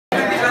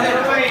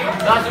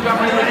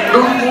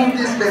Don't move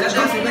this benches.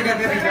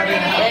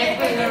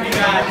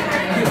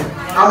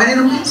 How many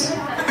rupees?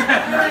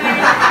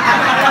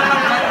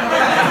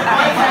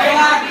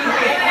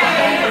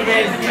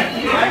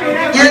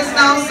 Yes,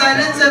 now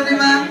silence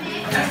everyone.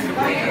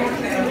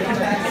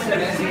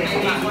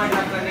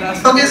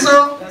 Okay,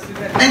 so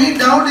any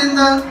doubt in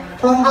the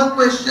homework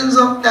questions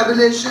of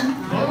tabulation?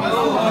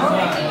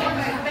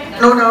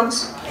 No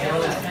doubts.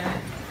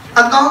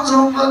 Accounts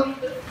homework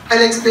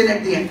I'll explain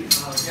at the end,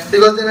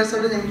 because there are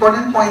certain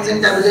important points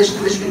in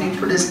tabulation which we need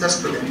to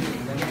discuss today.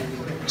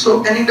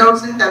 So any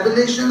doubts in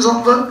tabulations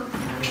homework?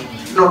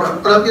 No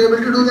doubt. Are you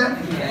able to do that?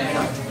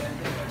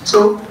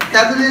 So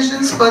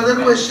tabulations, further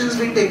questions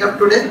we take up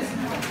today.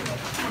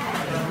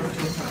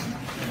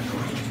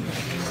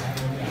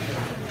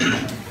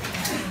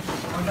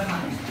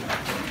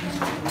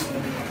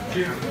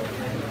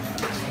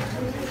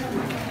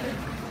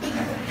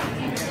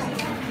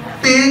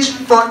 Page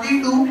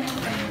 42,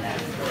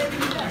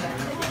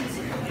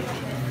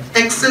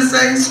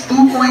 exercise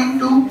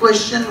 2.2,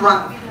 question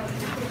 1.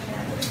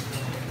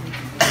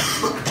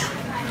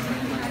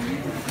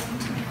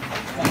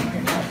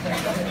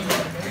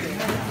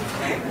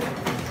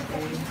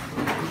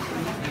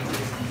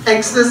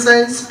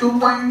 Exercise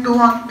 2.2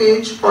 on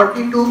page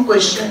 42,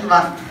 question 1.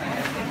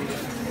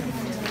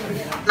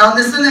 Now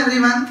listen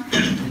everyone,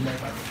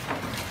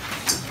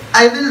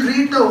 I will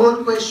read the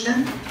whole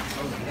question.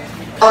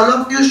 All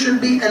of you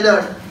should be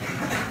alert.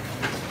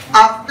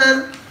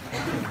 After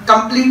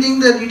completing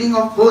the reading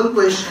of whole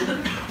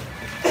question,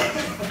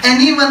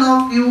 any one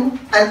of you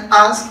I'll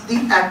ask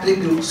the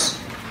attributes.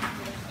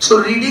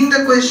 So reading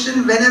the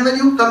question, whenever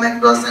you come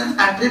across an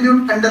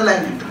attribute,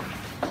 underline it.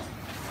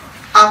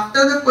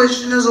 After the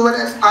question is over,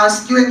 I'll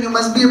ask you and you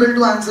must be able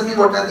to answer me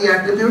what are the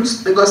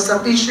attributes, because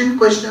sufficient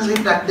questions we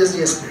practiced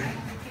yesterday.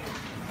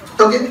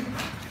 Okay?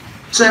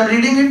 So I'm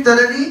reading it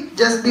thoroughly,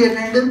 just be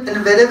attentive,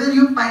 and wherever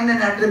you find an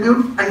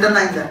attribute,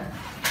 underline that.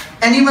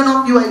 Any one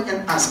of you I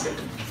can ask it.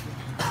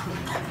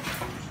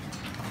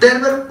 There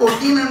were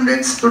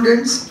 1400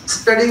 students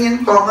studying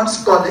in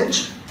Commerce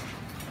College.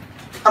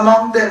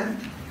 Among them,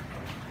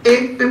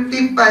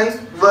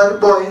 855 were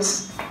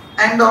boys,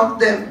 and of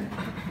them,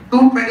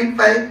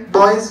 225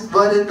 boys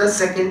were in the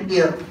second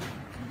year.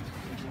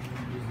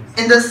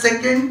 In the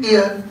second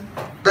year,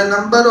 the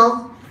number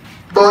of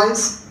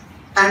boys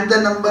and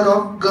the number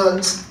of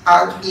girls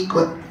are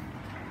equal.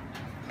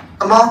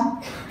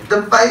 Among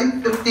the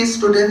 550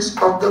 students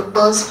of the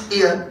first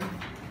year,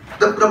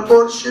 the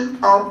proportion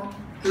of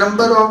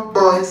number of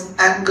boys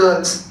and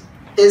girls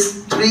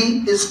is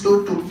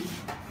 3:2.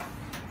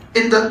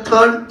 In the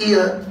third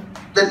year,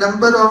 the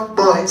number of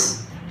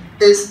boys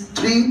is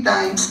 3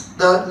 times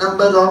the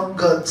number of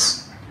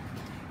girls.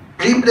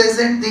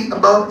 Represent the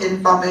above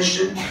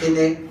information in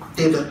a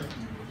table.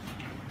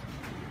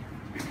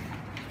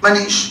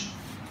 Manish.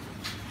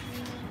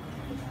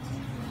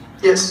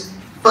 Yes,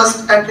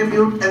 first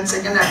attribute and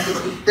second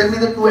attribute. Tell me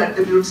the two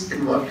attributes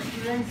involved.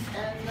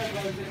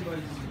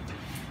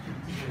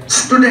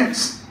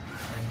 Students.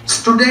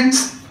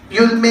 Students,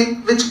 you will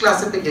make which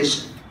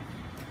classification?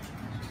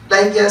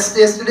 Like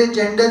yesterday,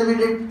 gender we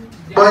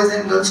did boys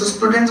and girls. So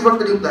students, what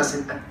will you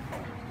classify?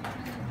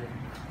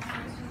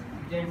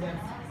 Gender.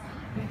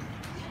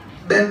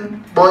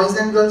 Then boys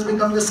and girls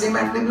become the same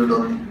attribute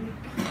only.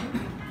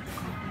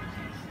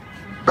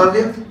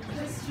 Bhavya?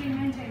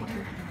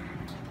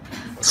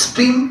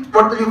 Stream,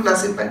 what will you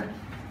classify?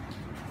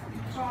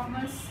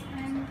 Commerce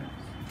and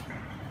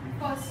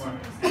first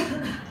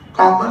year.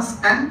 Commerce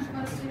and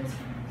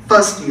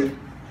first year.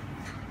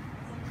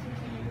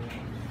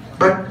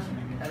 But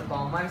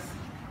Commerce,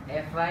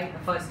 FY,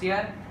 first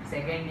year,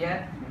 second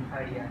year,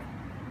 third year.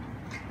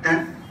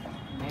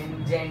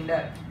 and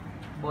gender,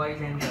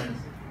 boys and girls.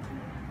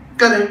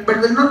 correct, but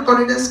we'll not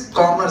call it as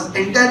commerce.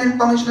 Entire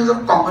information is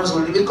of commerce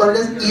only. We'll call it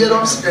as year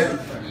of study.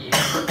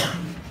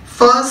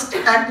 First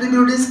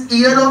attribute is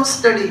year of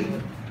study.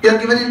 You are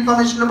given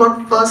information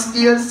about first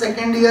year,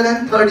 second year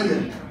and third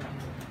year.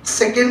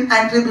 Second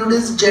attribute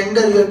is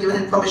gender. You are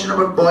given information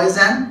about boys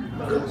and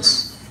girls.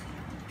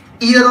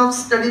 Year of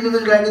study we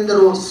will write in the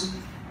rows.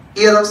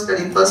 Year of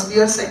study, first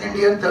year, second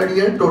year, third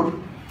year, total.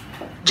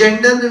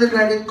 Gender we will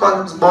write in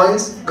columns,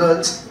 boys,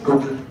 girls,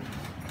 total.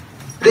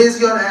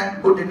 Raise your hand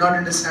who did not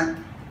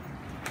understand.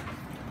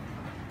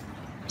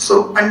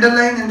 So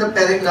underline in the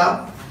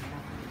paragraph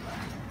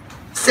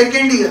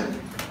second year.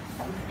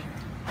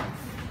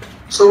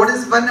 So what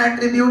is one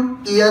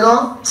attribute? Year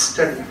of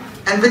study.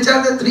 And which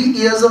are the 3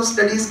 years of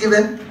studies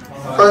given?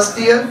 First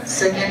year,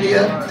 second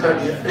year,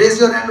 third year. Raise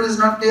your hand who is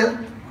not clear.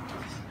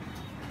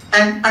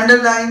 And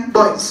underline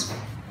boys.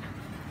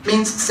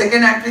 Means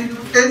second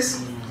attribute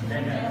is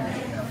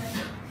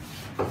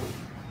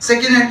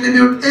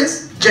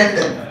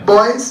gender.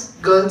 Boys,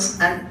 girls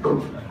and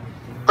total.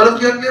 All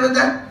of you are clear with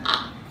that?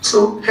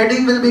 So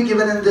heading will be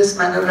given in this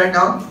manner right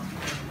now.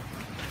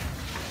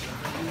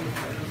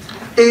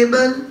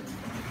 Table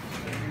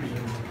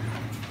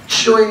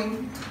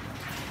showing.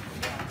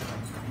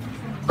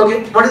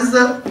 Okay, what is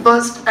the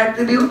first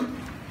attribute?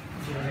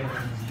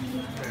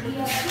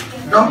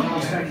 No?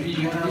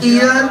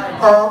 Year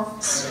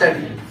of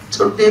study.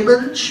 So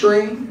table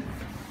showing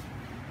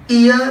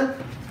year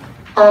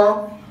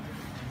of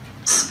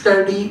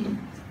study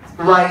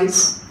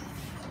wise.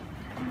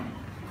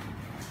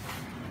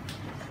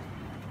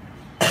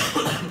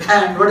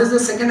 And what is the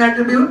second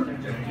attribute?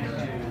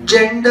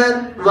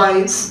 Gender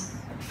wise.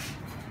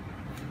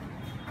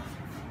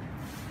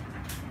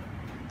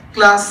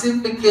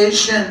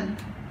 Classification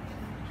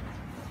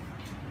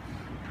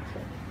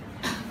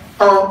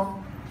of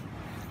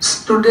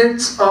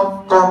students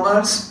of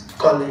Commerce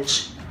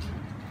College.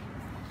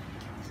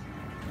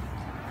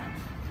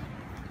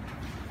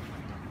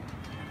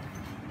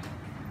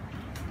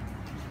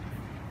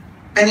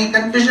 Any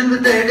confusion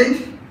with the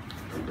heading?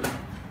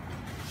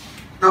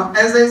 Now,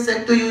 as I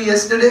said to you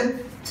yesterday,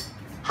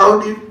 how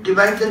do you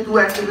divide the two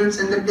attributes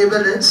in the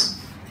table is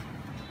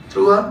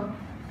through a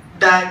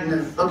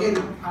diagonal. Okay,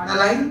 a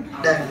line,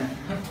 diagonal.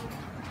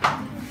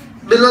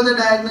 Below the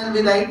diagonal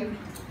we write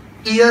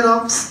year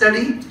of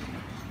study,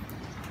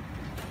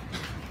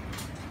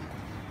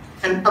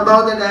 and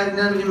above the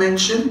diagonal we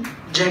mention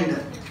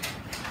gender.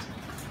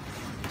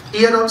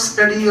 Year of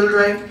study you'll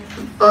write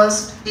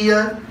first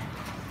year,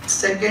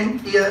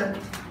 second year,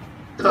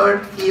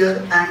 third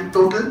year, and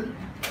total.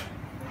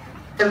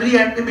 Every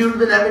attribute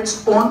will have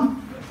its own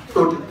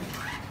total.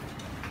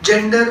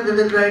 Gender we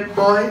will write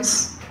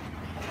boys,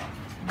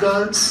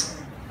 girls,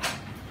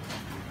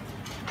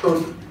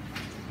 total.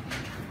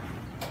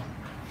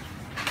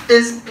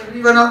 Is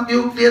every one of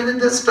you clear with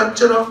the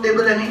structure of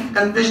table? Any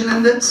confusion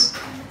in this?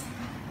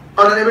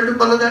 Or are able to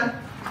follow that?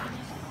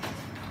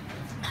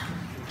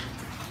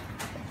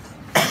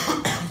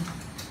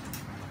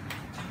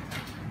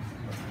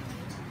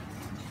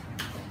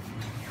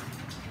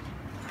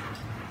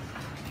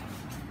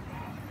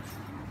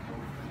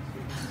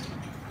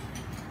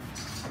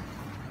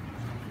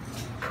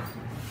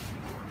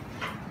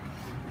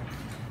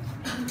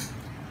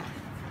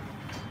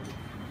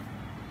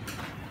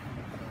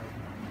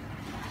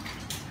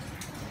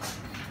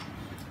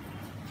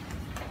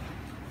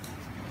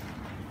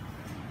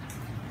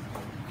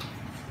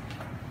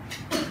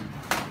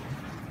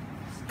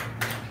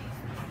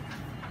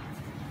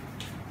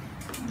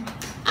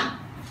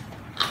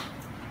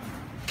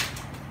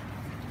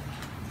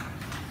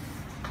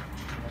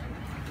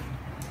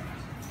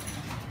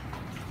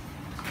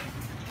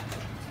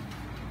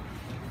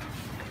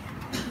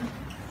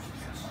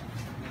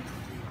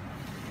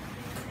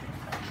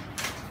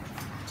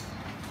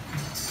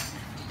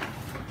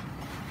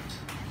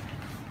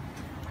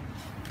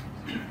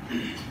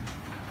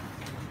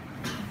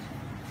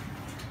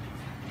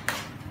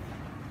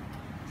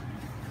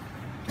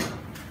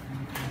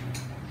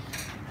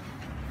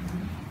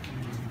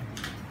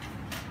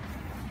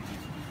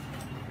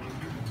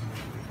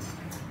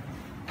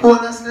 Who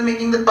are still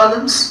making the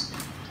columns?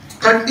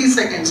 30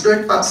 seconds, do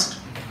it fast.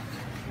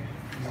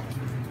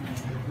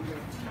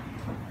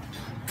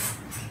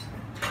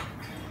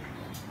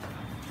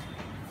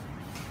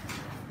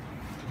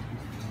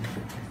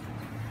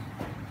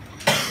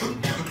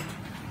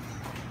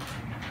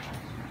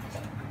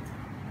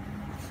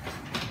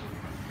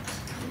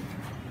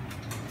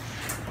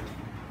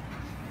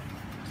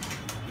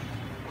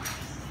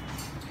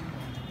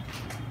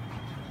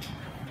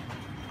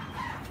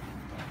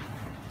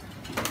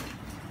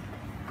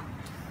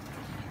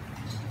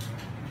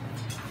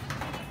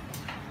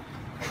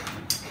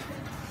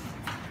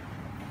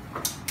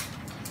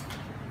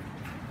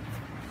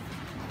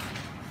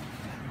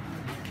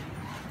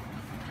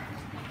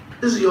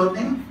 Is your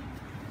name?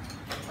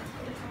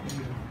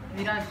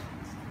 Viraj.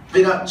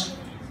 Viraj.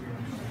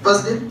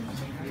 First day?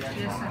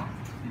 Yes, sir.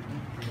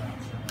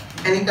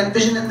 Any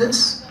confusion in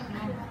this?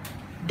 No.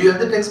 Do you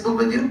have the textbook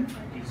with you?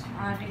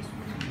 Textbook.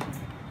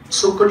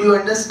 So could you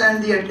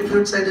understand the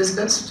attributes I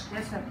discussed?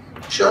 Yes, sir.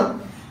 Sure?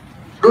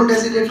 Don't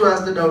hesitate to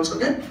ask the doubts,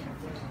 okay?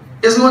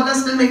 Yes, you all are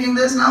still making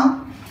this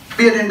now?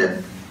 Be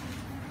attentive.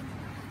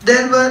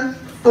 There were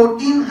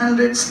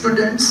 1400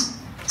 students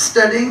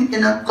studying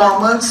in a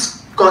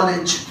commerce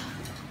college.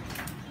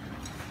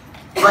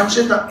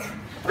 Vanshita,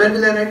 where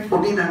will I write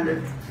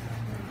 1400?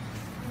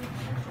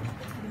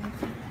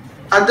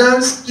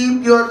 Others,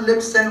 keep your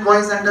lips and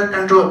voice under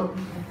control.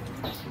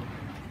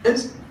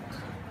 Yes?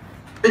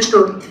 Which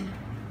total?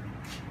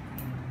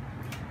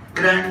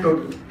 Grand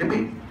total.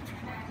 Repeat.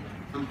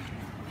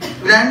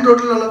 Grand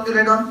total, all of you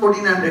write on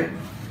 1400.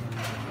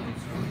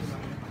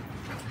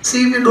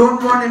 See, if you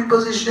don't want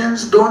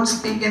impositions, don't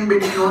speak in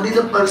between. Only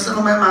the person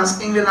whom I am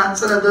asking will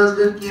answer, others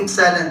will keep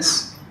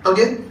silence.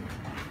 Okay?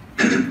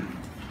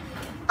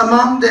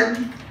 Among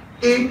them,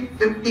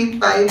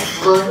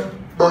 855 were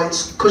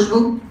boys.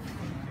 Khushbu?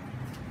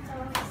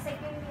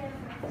 Second year.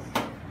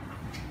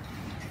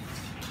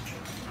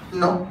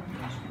 No.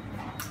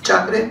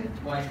 Chakre?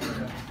 Boys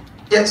total.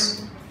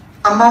 Yes.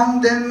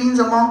 Among them means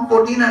among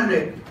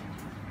 1400.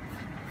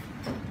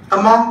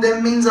 Among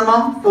them means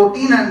among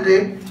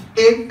 1400.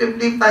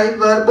 855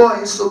 were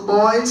boys. So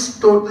boys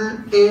total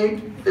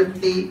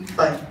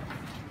 855.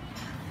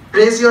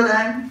 Raise your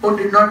hand who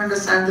did not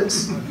understand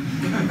this.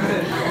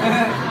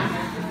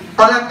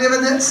 All are clear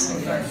with this?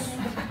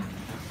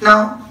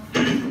 Now,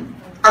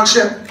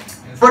 Akshay,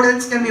 what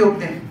else can we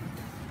obtain?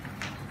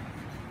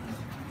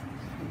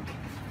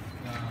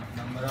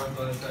 Number of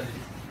girls are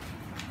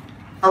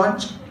How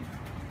much?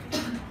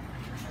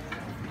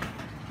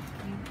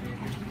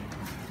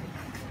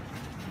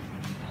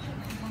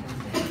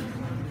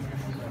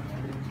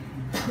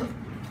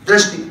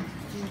 Drashti.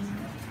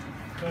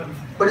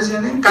 What is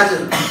your name?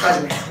 Kajal.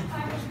 Kajal.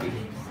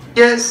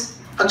 Yes,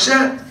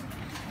 Akshay.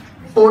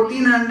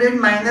 1400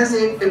 minus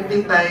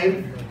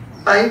 855.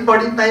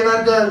 545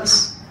 are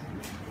girls.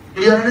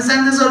 Do you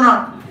understand this or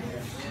not?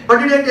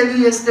 What did I tell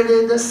you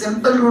yesterday? The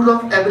simple rule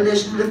of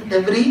tabulation: with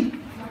every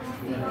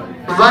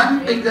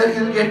one figure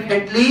you will get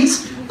at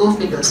least two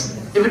figures.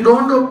 If you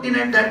don't obtain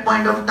at that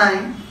point of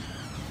time,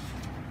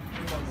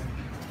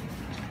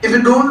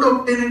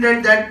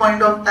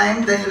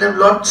 then you'll have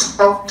lots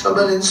of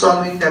trouble in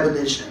solving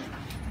tabulation.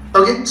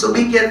 Okay, so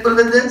be careful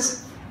with this.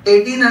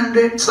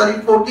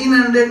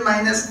 1400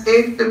 minus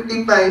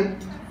 855,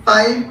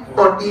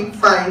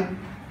 545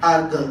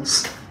 are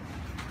girls.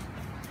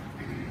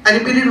 I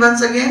repeat it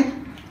once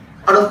again.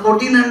 Out of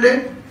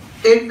 1400,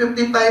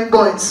 855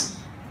 boys.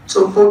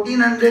 So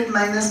 1400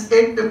 minus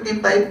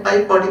 855,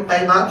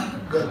 545 are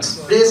girls.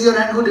 Raise your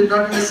hand who did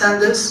not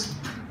understand this.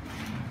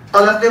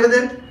 All are clear with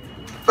it?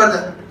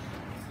 Further.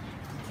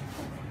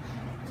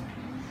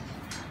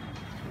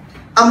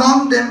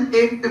 Among them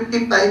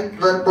 855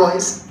 were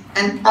boys,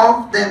 and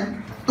of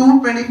them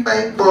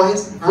 225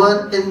 boys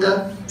were in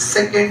the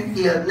second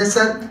year.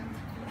 Nisar?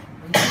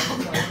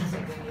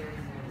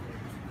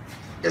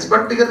 Yes,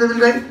 what figure we will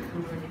write?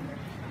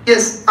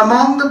 Yes,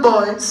 among the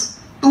boys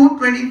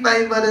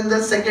 225 were in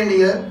the second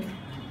year.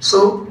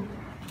 So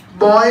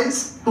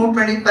boys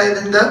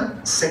 225 in the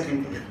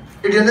second year.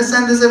 Did you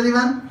understand this,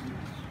 everyone?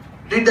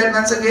 Read that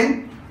once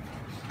again.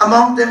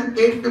 Among them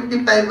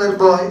 855 were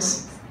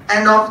boys,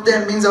 and of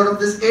them, means out of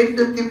this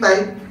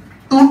 855,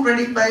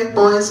 225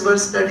 boys were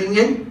studying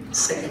in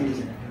second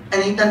year.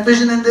 Any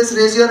confusion in this?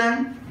 Raise your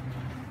hand.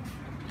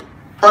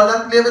 All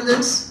are clear with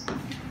this?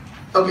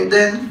 Okay,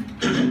 then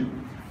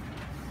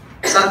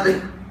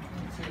Satvik,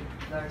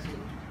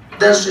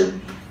 Darshil.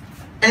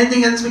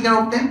 Anything else we can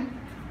obtain?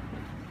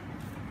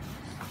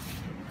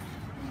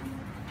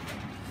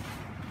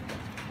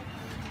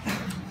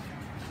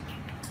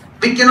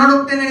 We cannot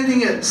obtain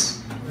anything else.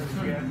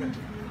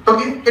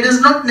 Okay, it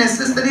is not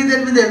necessary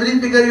that with every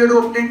figure you have to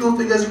obtain two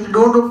figures. If you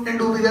don't obtain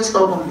two figures,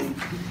 stop only.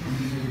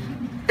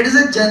 It is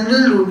a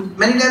general rule.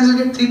 Many times you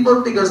get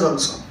 3-4 figures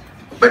also.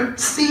 But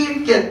see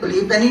it carefully.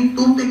 If any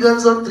 2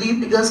 figures or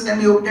 3 figures can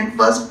be obtained,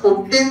 first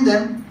obtain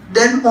them,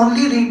 then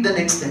only read the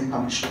next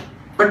information.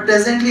 But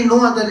presently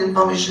no other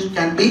information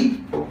can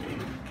be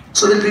obtained.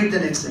 So we'll read the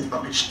next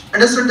information.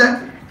 Understood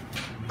that?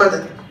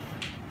 Further.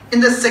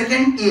 In the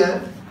second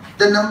year,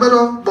 the number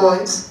of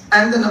boys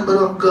and the number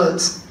of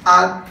girls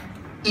are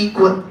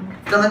equal.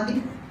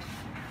 Ramati?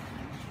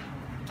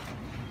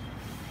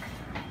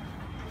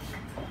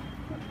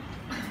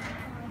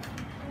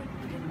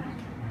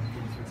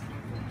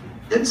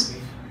 Yes?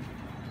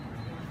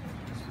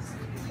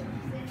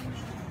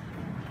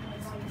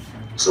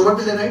 So what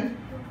will I write?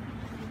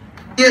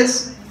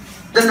 Yes,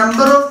 the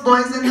number of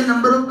boys and the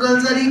number of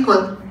girls are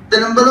equal. The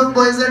number of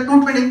boys are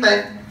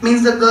 225,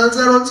 means the girls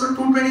are also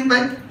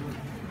 225.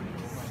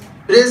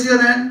 Raise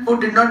your hand who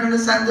did not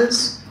understand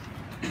this.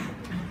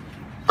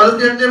 All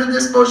of you are clear with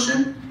this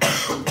portion?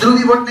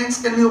 Dhruvi, what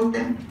next can we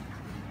obtain?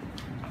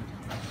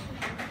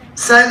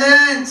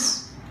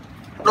 Silence!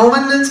 No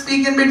one will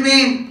speak in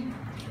between.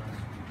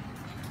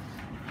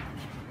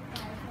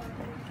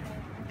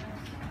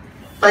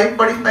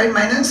 545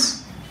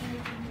 minus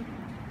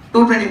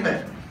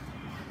 225.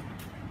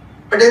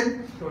 Patel?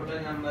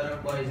 Total number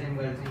of boys and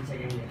girls in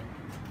second year.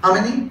 How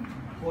many?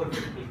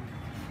 450.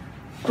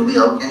 Dhruvi,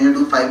 how can you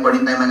do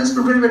 545 minus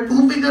 225?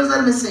 Two figures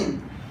are missing.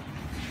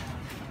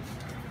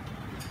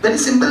 Very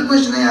simple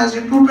question I asked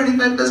you.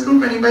 225 plus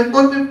 225,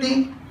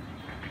 450.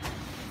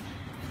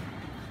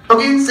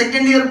 Okay, in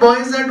second year,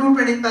 boys are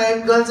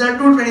 225, girls are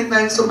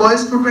 225. So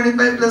boys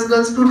 225 plus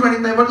girls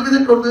 225. What will be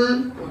the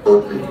total?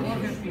 450.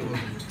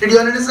 Did you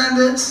understand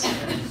this?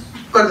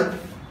 Further.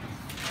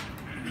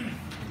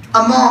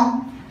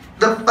 Among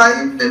the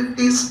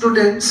 550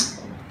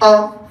 students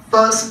of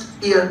first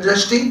year,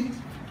 Drashti,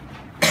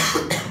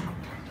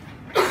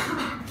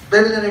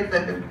 where will I write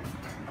 550?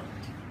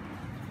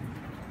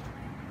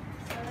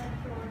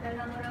 Total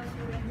number of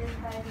students is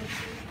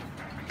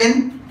 550. In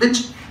which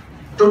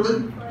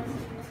total? First year.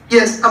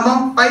 Yes,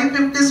 among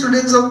 550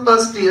 students of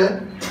first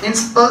year, in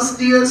first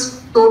year's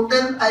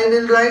total I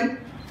will write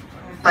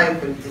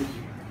 550.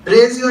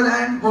 Raise your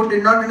hand who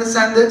did not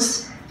understand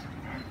this.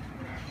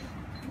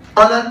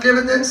 All are clear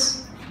with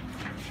this?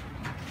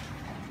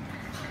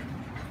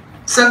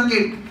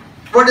 Sankit,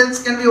 what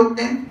else can we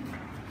obtain?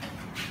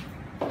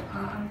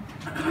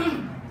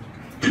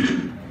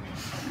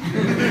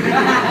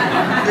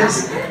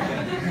 Yes.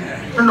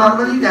 So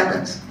normally it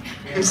happens.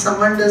 If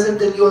someone does it,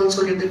 then you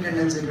also get the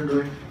tendency to do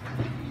it.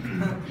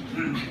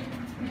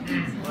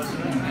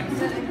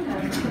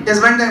 Yes,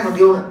 one time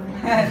only over.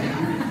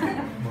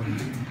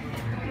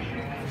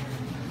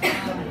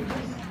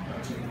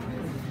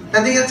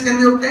 Nothing else can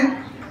be obtained? No,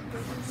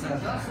 sir.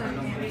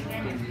 We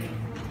can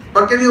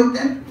What can you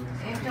obtain?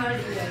 in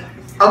third year.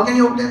 How can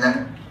you obtain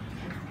that?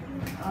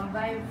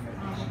 By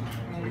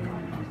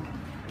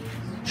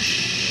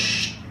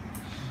Shh.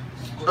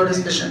 No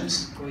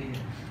discussions.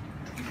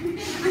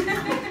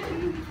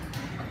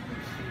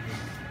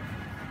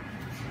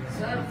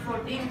 sir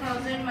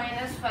 14,000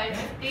 minus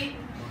 550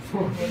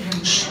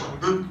 Shh.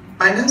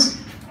 Minus?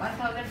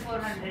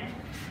 1,400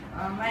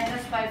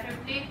 minus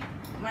 550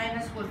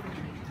 minus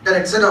 450.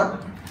 Correct. Sit down.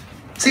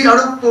 See, out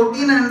of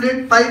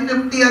 1400,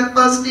 550 are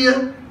first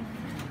year,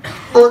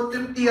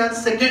 450 are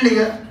second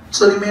year,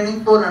 so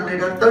remaining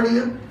 400 are third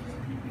year.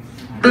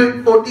 Do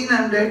it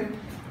 1400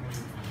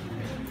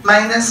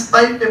 minus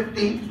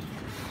 550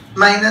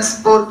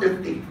 minus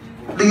 450.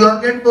 Do you all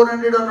get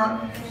 400 or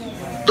not?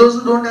 Those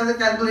who don't have the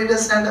calculator,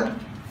 stand up.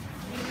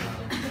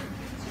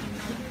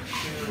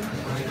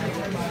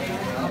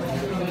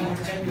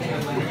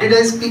 Did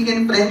I speak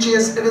in French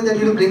yesterday that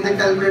you will bring the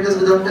calculators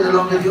without it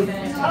along with you?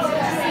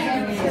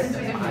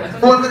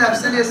 Who all were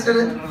absent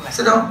yesterday?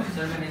 Sit down.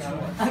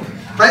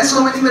 Why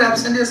so many were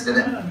absent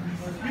yesterday?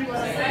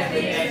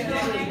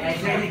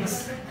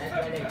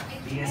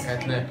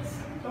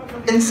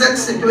 In such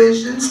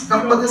situations,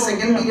 come for the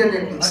second period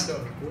at least.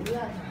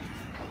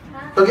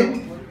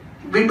 Okay?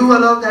 We do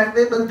allow that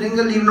way, but bring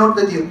a leave note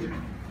with you.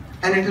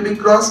 And it will be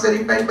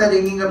cross-verified by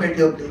ringing up at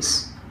your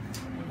place.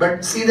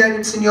 But see that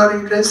it's in your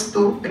interest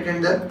to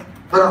attend the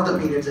one of the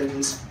periods at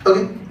least.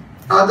 Okay?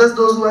 Now others,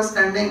 those who are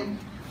standing,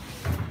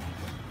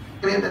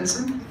 give me a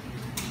pencil. Sir,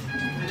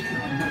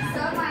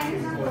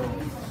 minus of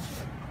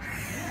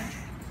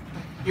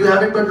You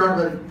have it, but not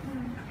worry.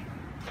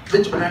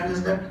 Which brand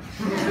is that?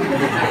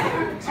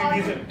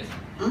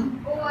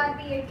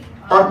 ORPAT.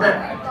 Orbit.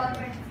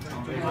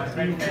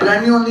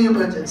 Brand new only you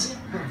purchase.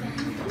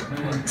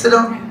 Sit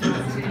down.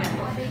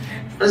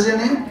 What is your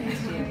name?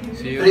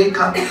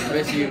 Rekha.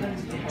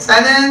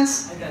 Silence.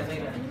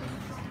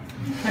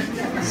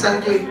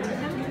 Sankeet.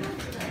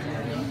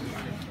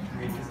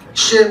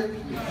 Shiv.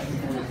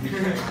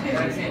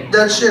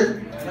 Darshil.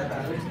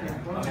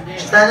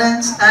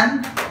 Silence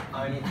and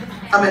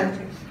Amit.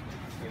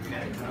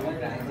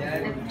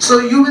 So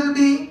you will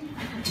be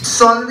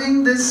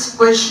solving this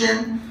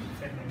question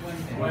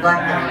one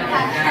time.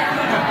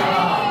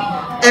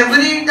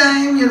 Every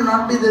time you will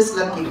not be this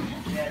lucky.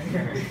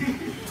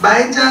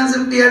 By chance,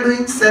 if we are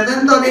doing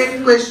 7th or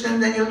 8th question,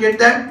 then you will get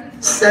that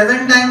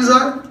 7 times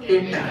or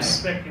 8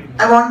 times.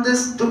 I want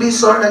this to be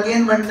solved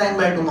again one time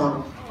by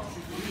tomorrow.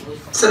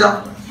 Sit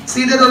down.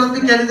 See that all of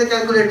you carry the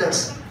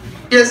calculators.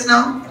 Yes,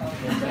 now?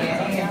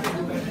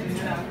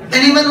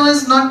 Anyone who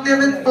is not there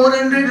with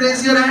 400,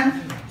 raise your hand.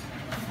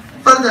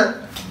 Further.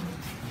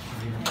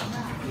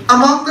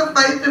 Among the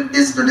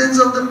 550 students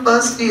of the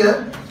first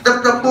year,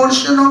 the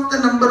proportion of the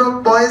number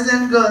of boys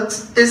and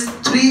girls is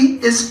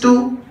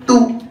 3:2.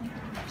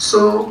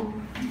 So,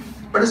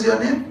 what is your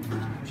name?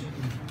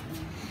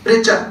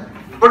 Richa.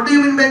 What do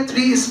you mean by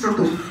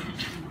 3:2?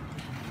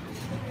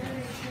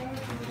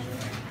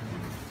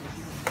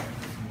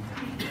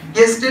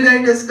 Yesterday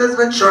I discussed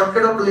one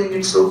shortcut of doing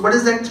it. So, what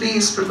is that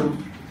 3:2?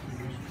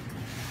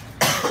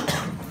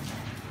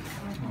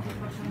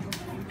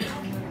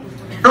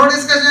 No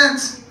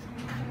discussions.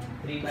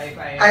 3 by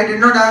 5. I did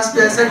not ask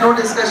you, I said no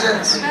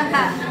discussions.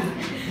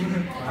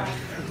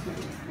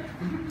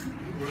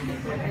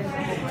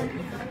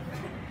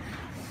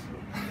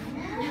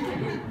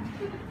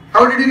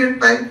 How did you get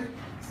 5?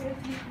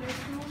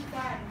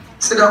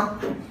 Sit down.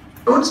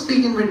 Don't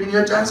speak in between,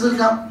 your chance will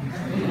come.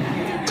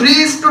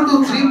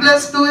 3:2. 3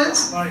 plus 2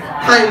 is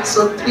 5.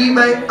 So 3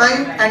 by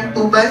 5 and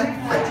 2 by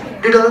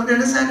 5. Did all of you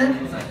understand it?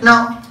 Now,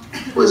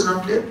 who is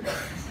not clear?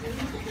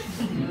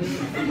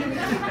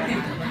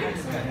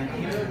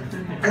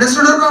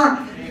 Understood or not?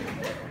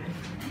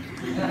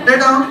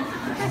 Write down.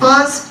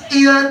 First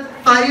year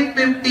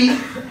 550.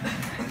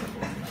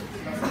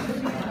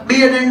 Be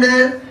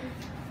attended.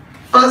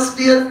 First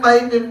year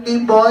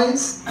 550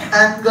 boys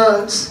and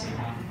girls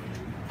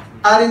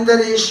are in the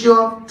ratio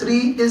of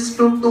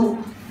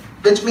 3:2,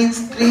 which means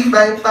 3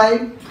 by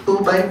 5, 2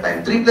 by 5.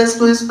 3 plus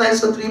 2 is 5,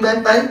 so 3 by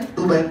 5,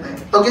 2 by 5.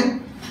 Okay?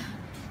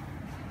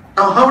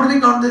 Now how do we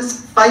count this?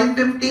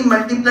 550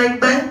 multiplied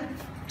by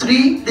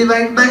 3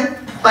 divided by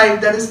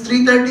 5, that is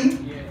 330.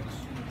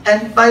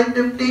 And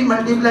 550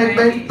 multiplied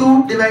by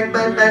 2 divided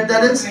by 5,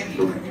 that is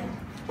 2.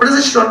 What is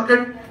the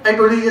shortcut I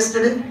told you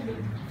yesterday?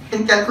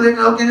 In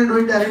calculator, how can you do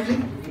it directly?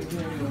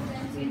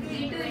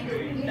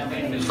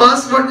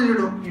 First, what will you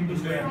do?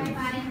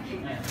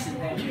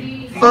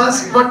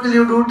 First, what will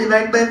you do?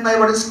 Divide by 5,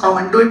 what is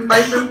common? Do it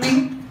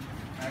 550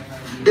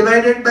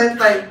 divided by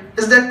 5.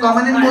 Is that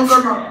common in both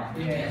or not?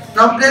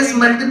 Now press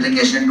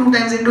multiplication 2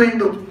 times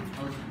into.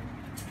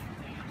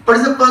 What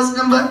is the first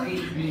number?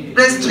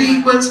 Press 3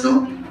 equals to.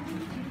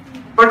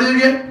 What do you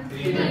get?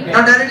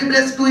 Now directly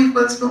press 2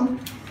 equals to.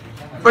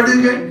 What do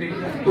you get?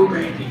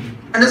 220.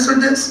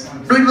 Understood this?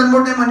 Do it one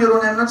more time on your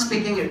own. I am not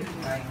speaking it.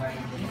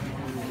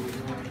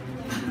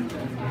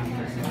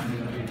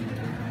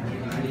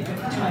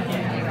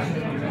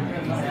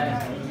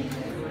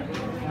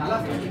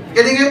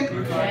 Getting it?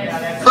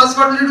 First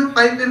what will you do?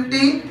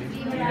 550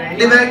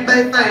 divide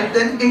by 5,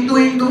 then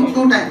into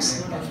 2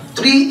 times.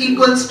 3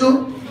 equals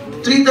to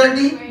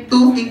 330,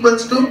 2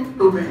 equals to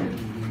 220.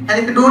 And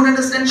if you don't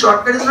understand,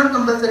 shortcut is not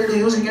compulsory to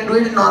use, you can do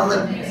it in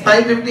normal.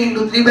 550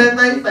 into 3 by 5,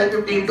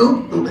 550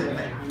 into 2 by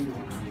 5.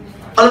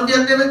 All of you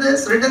are clear with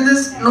this? Written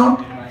this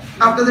note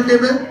after the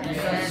table?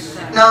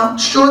 Now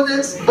show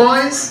this.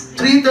 Boys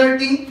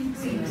 330,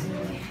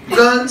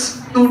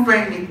 girls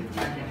 220.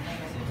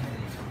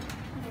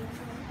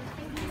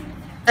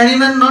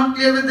 Anyone not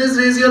clear with this?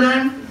 Raise your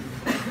hand.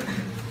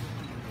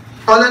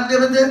 All are clear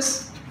with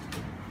this?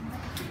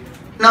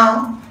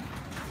 Now,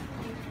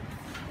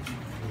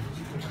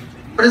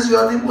 what is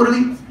your name,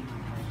 Urvi?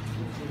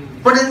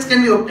 What else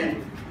can be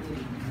obtained?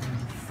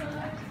 So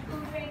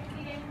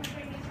 220 and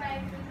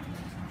 225.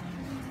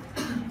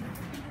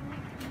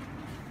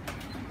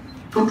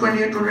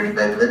 220 and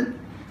 225 will?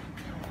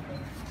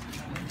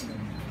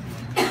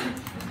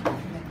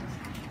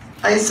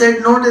 I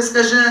said no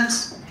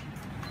discussions.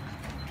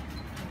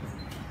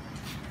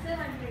 So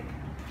 100.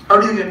 How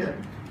do you get that?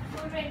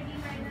 220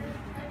 minus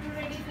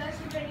 220 plus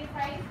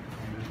 225.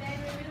 Then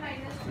we will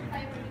minus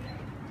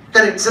 545.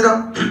 Correct. So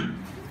now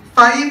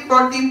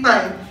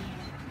 545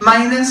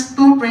 minus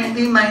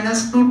 220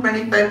 minus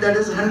 225, that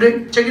is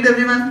 100. Check it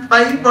everyone.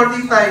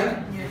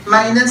 545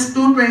 minus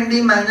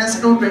 220 minus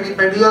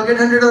 225. Do you all get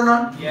 100 or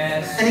not?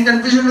 Yes. Any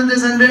confusion with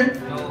this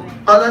 100? No.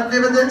 All are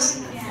clear with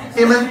this?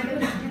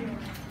 Amen.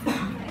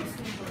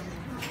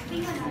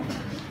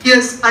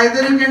 Yes,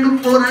 either you can do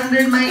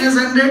 400 minus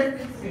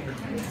 100,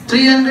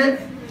 300,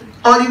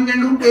 or you can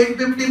do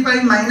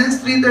 855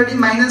 minus 330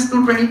 minus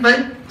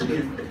 225,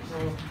 300.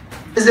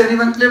 Is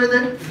everyone clear with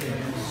it?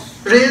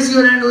 Raise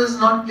your hand who is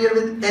not clear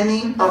with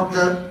any of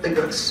the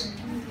figures.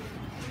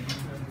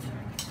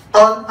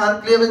 All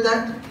are clear with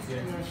that?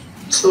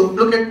 So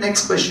look at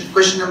next question,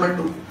 question number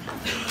 2.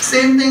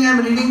 Same thing, I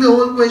am reading the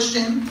whole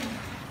question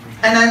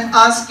and I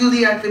ask you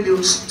the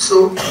attributes.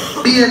 So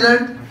be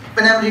alert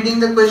when I am reading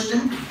the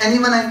question.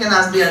 Anyone I can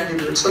ask the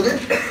attributes, okay?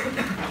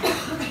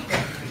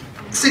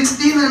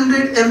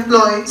 1600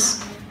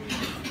 employees.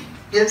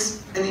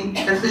 Yes, any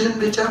confusion,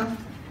 Richa?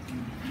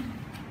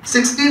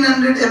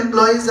 1600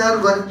 employees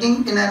are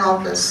working in an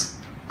office.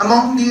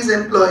 Among these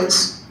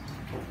employees,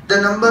 the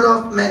number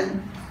of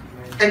men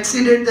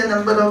exceeded the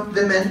number of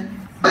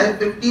women by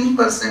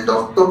 15%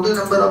 of total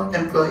number of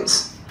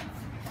employees.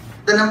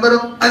 The number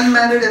of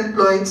unmarried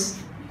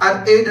employees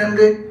are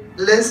 800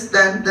 less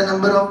than the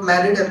number of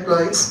married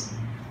employees.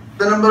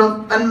 The number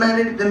of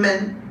unmarried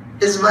women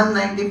is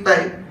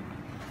 195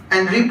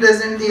 and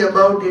represent the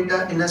above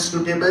data in a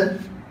suitable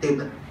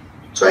table.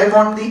 So I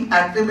want the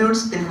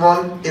attributes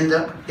involved in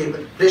the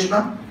table.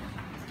 Reshma?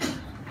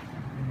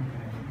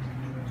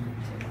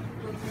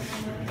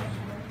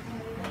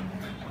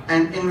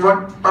 And in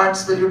what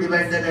parts will you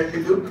divide that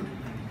attribute?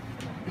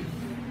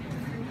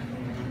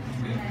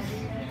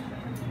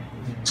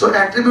 So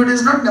attribute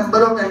is not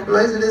number of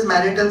employees, it is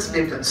marital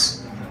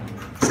status.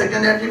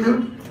 Second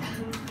attribute?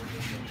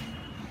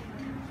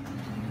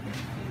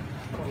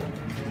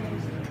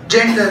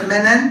 Gender,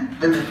 men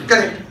and women.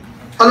 Correct.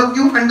 All of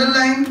you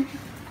underline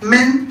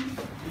men.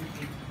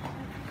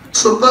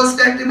 So first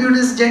attribute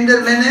is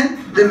gender, men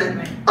and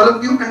women. All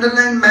of you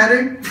underline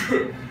married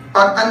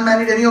or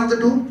unmarried, any of the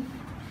two.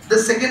 The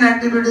second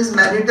attribute is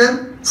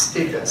marital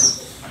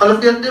status. All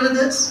of you are clear with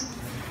this?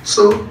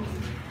 So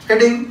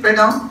heading right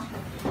down.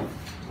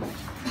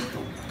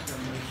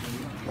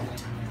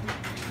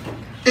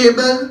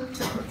 Table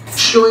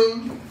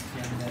showing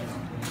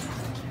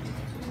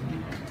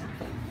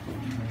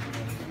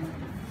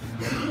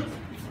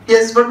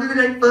yes, what will we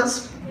write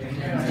first?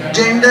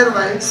 Gender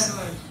wise.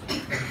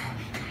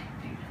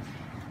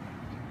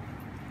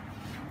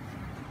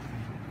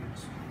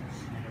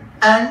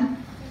 And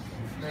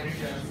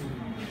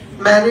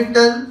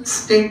marital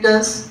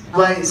status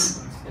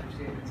wise.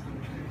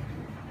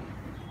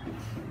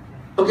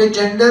 Okay,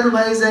 gender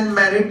wise and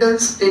marital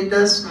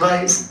status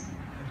wise.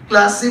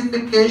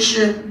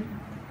 Classification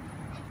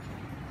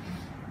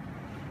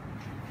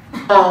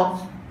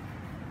of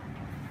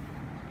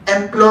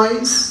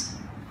employees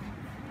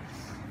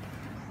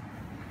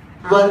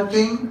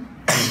working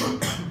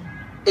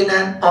in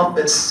an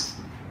office.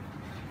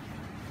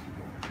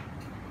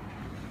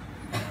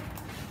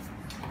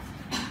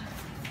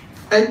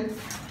 Right?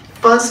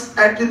 First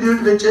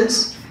attribute, which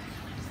is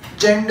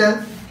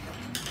gender,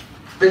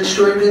 will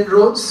show it in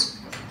rows.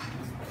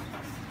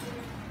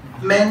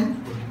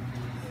 Men,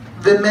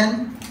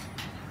 women,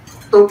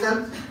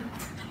 total.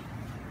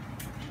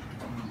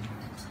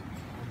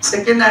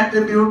 Second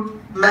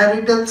attribute,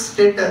 marital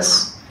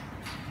status,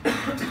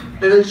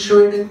 we will show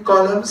it in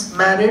columns.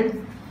 Married,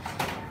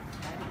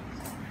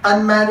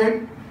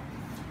 unmarried,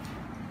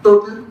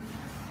 total.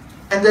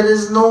 And there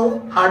is no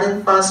hard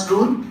and fast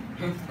rule.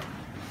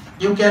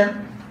 You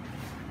can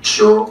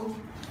show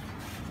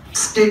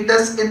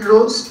status in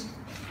rows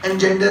and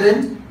gender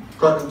in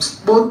columns.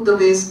 Both the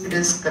ways it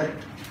is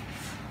correct.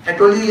 I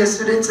told you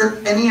yesterday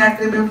itself, any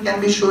attribute can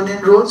be shown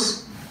in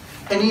rows,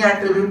 any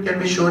attribute can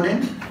be shown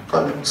in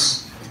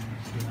columns.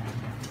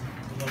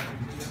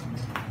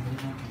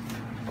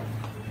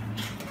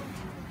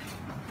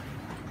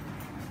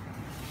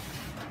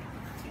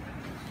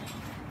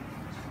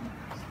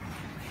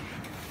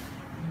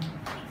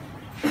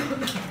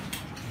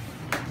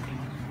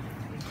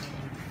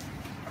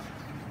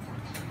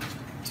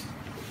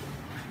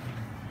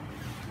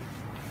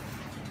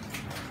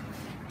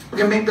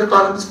 can make the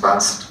columns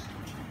fast.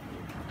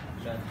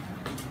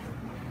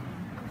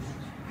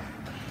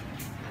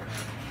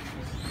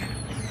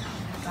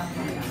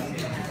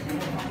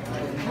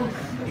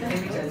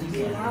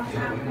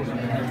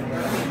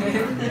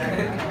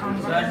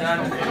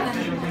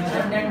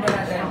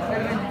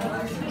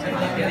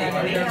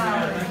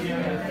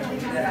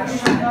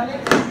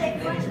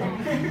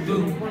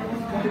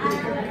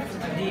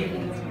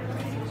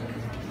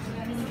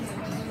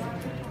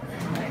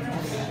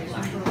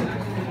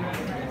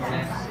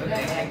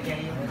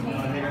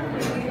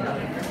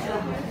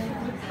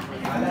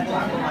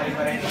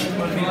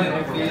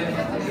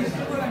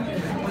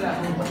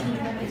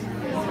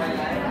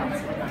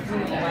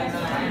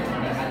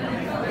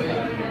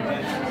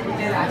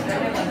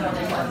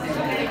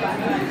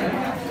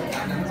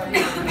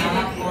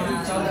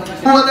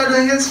 Who are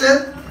doing it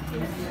still?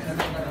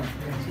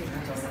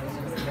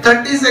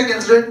 30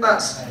 seconds, do it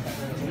fast.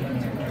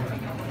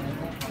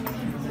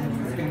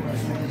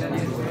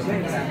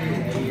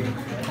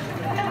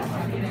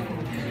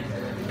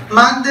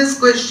 Mark this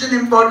question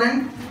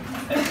important.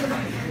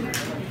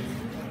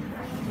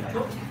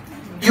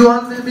 You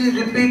all will be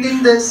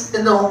repeating this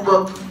in the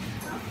homework.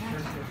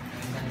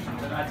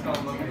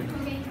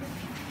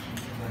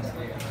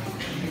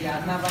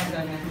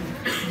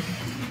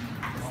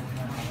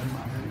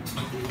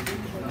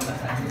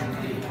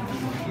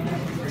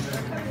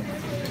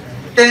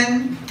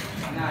 Ten,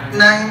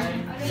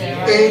 9,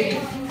 8,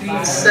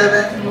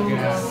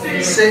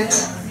 7,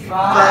 6,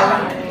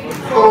 5,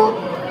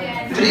 4,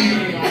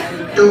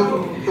 3,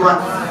 2, 1.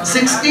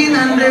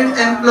 1600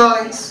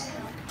 employees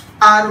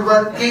are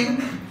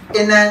working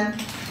in an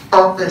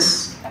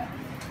office.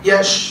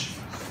 Yes.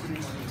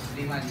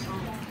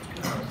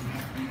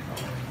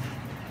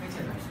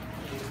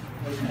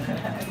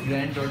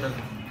 Grand total.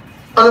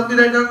 All of you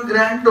write down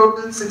grand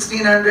total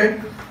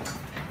 1600.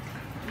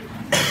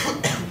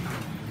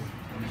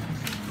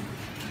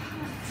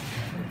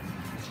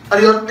 Are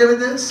you okay with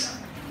this?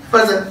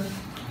 Further.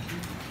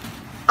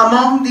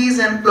 Among these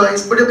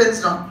employees, put your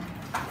pens down.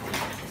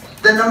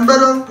 The number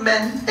of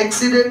men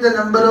exceeded the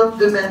number of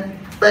women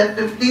by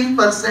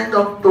 15%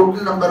 of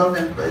total number of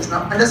employees.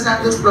 Now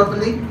understand this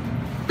properly.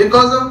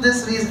 Because of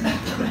this reason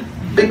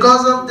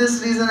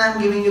I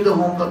am giving you the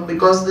homework,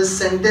 because this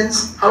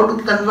sentence, how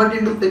to convert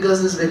into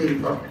figures, is very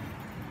important.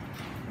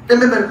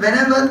 Remember,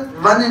 whenever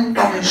one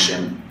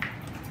information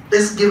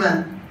is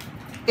given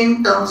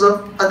in terms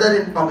of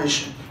other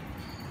information,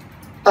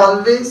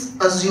 always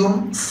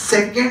assume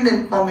second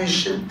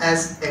information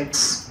as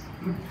X.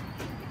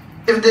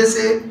 If they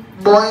say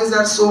boys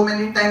are so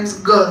many times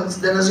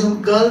girls, then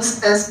assume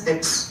girls as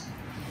X.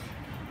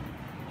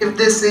 If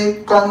they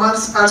say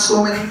commerce are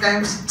so many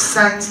times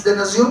science, then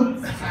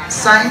assume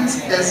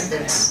science as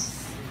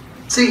X.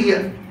 See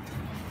here.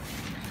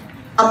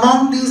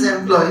 Among these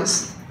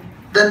employees,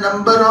 the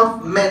number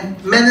of men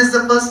is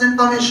the first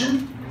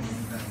information,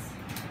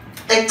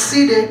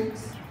 exceeded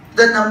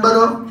the number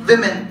of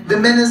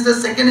women is the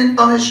second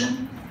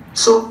information.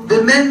 So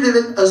women we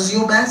will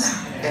assume as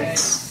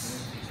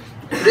X.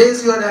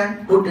 Raise your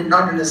hand who did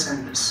not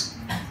understand this.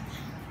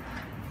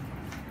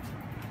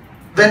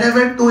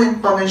 Whenever two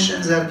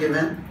informations are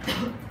given,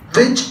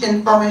 which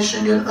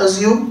information you will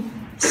assume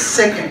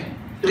second?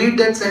 Read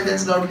that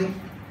sentence loudly.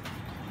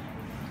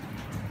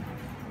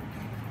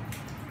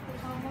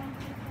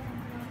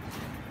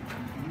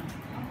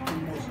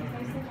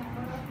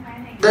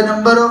 The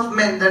number of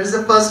men, that is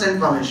the first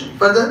information.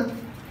 Further?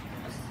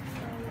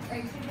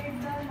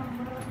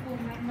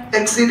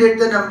 Exceeded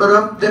the number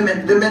of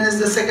women. Women is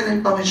the second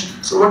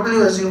information. So what will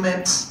you assume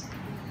as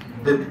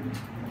women?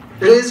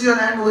 Raise your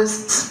hand who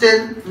is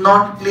still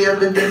not clear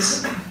with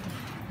this.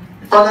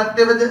 All are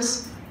clear with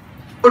this?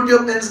 Put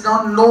your pens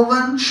down. No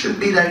one should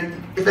be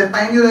writing. If I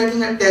find you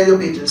writing, I'll tear your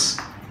pages.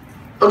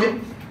 Okay?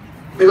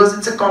 Because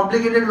it's a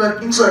complicated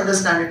working, so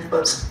understand it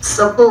first.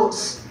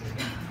 Suppose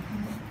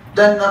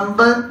the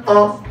number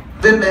of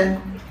women.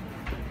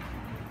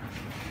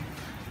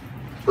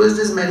 Who is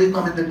this Mary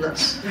from in the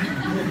class?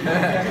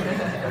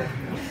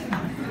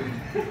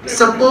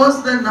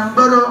 Suppose the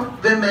number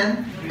of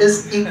women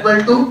is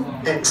equal to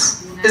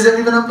X. Is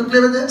everyone up to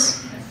clear with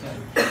this?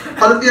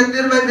 All of you are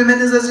clear why women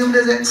is assumed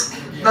as X?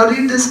 Now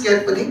read this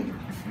carefully.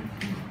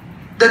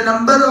 The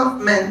number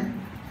of men,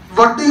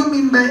 what do you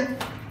mean by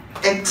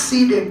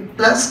exceeded?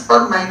 Plus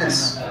or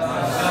minus?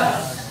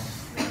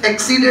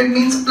 Exceeded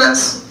means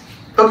plus.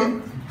 Okay.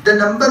 The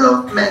number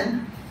of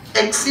men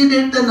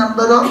exceeded the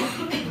number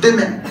of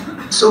women.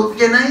 So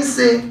can I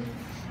say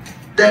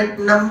that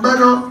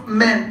number of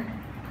men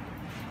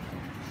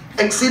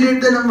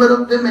exceeded the number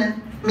of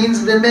women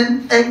means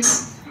women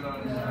X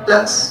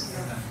plus.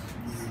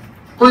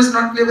 Who is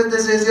not clear with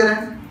this? Raise your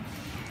hand.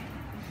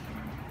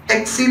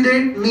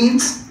 Exceeded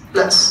means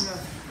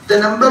plus. The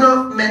number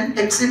of men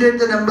exceeded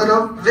the number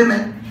of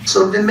women.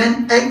 So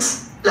women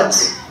X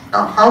plus.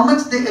 Now how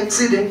much they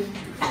exceeded?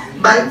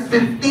 By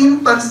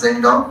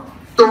 15% of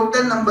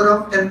total number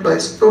of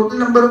employees. Total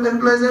number of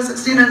employees are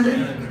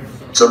 1600.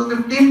 So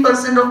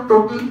 15% of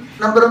total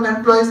number of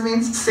employees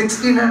means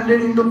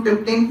 1600 into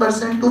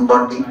 15%,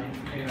 240.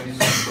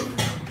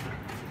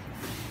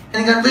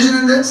 Any confusion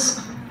in this?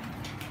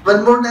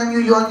 One more time you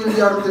yawn, you'll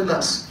be out of the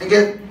class.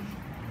 Okay?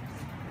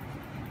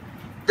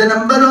 The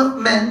number of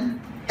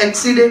men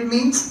exceeded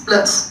means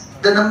plus.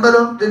 The number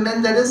of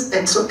women, that is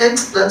X. So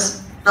X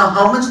plus. Now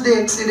how much they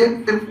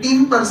exceeded?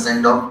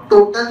 15% of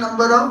total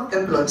number of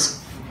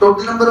employees.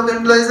 Total number of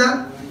employees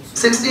are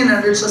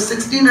 1600. So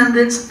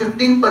 1600's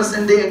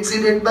 15% they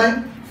exceeded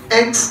by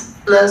X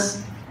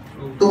plus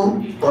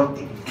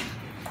 240.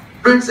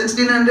 Do it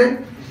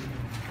 1600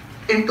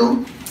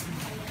 into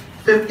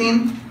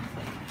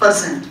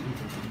 15%.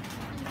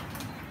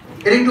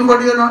 Getting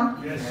 240 or not?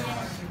 Yes.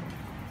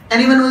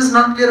 Anyone who is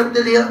not clear up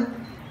till here?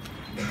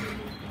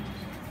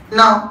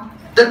 Now,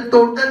 the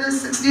total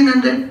is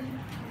 1600.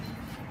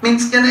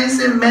 Means can I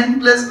say men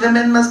plus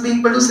women must be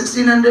equal to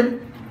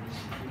 1600?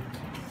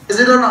 Is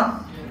it or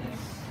not?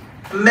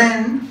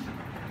 Men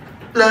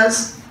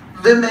plus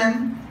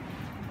women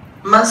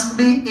must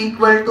be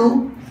equal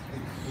to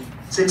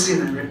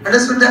 1600.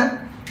 Understood that?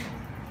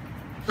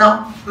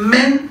 Now,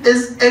 men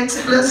is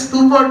X plus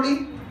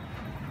 240.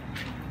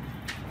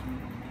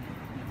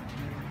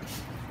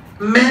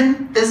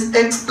 Men is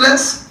X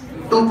plus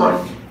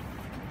 240.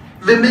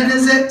 Women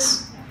is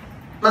X,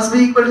 must be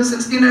equal to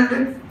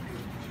 1600.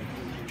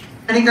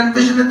 Any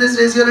confusion with this?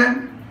 Raise your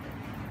hand.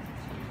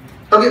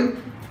 Okay.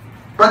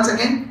 Once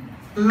again,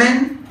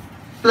 men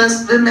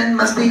plus women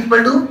must be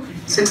equal to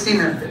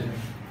 1600.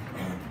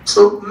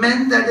 So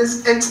men, that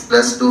is X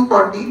plus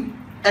 240,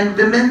 and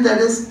women, that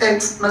is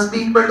X, must be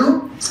equal to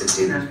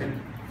 1600.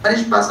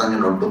 Manish, pass on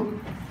your notebook.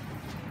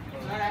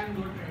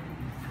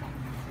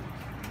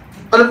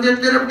 All of you are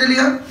clear up till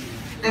here?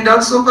 Any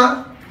doubts so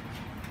far?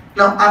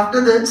 Now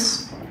after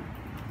this,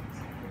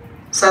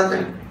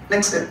 Satvik,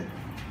 next step.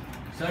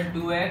 Sir,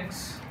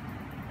 2x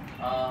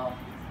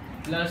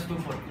plus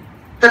 240.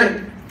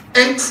 Correct.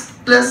 X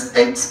plus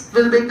X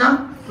will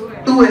become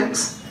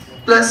 2x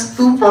plus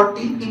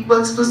 240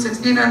 equals to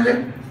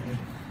 1600.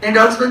 Any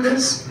doubts with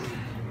this?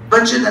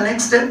 What is the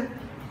next step?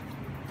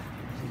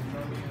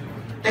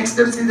 Next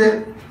step is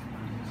there.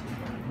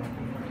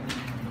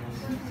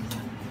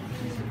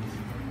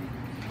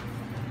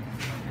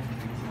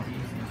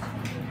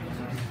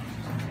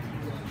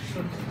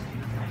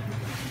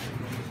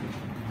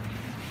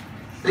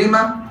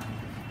 Rima,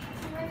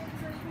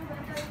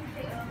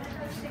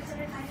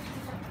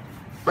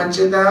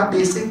 Panchita,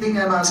 basic thing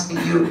I am asking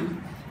you.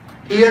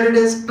 Here it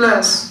is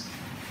plus.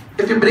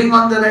 If you bring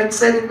on the right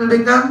side, it will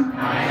become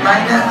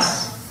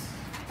minus.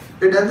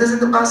 You've done this in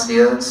the past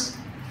years,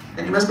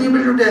 then you must be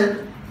able to tell.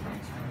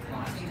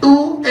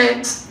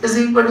 2x is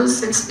equal to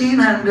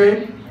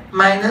 1600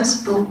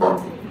 minus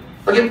 240.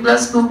 Okay,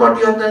 plus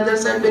 240 on the other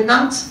side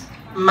becomes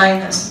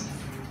minus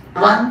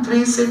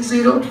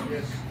 1360.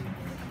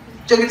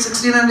 Check it,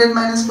 1600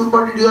 minus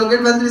 240. Do you all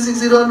get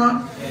 1360 or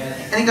not?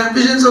 Yes. Any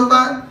confusion so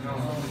far?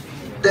 No.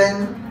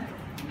 Then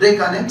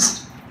Rekha,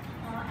 next.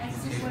 X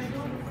equal to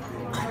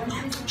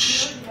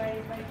 160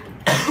 divided by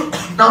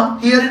 2. Now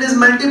here it is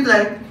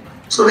multiplied.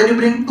 So when you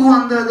bring 2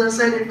 on the other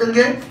side, it will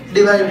get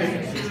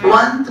divided.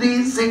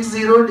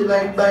 1360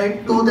 divided by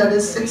 2, that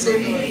is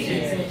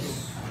 680.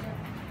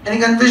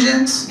 Any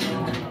confusions?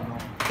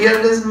 Here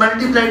it is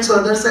multiplied, so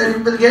other side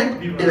it will get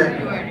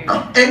divided.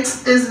 Now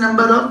X is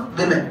number of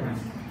women.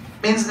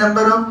 Means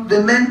number of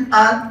women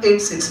are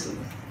 860.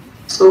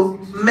 So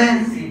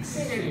men,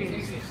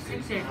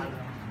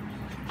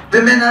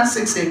 women are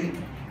 680.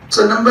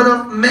 So number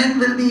of men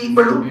will be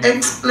equal to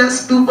X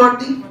plus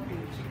 240.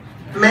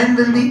 Men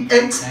will be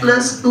X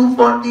plus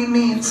 240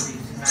 means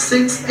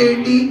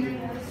 680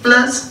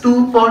 plus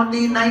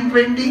 240,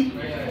 920.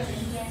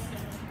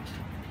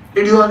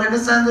 Did you all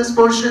understand this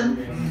portion?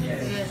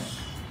 Yes.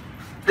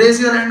 Raise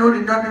your hand who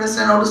did not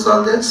understand how to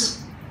solve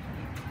this.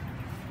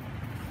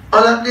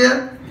 All are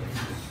clear?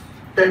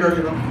 Right or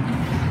wrong?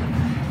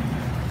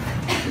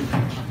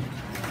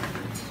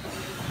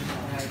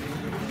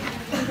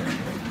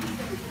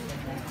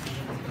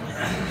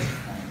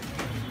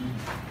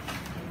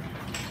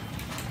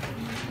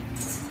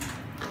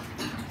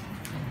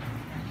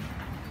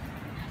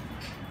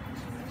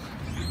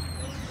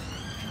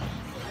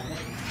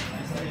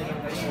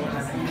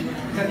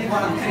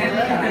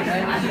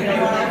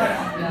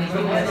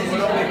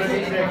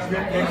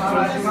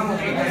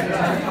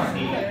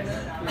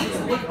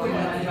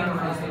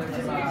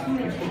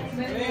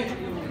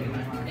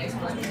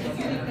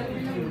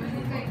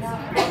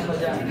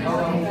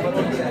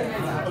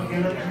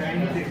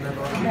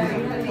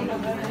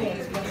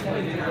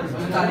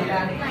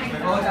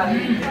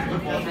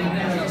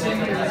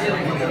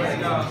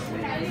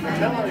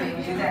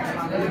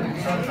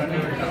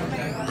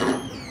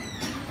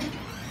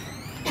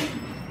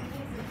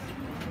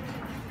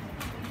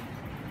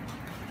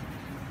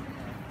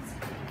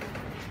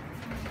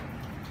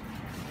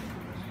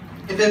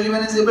 If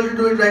everyone is able to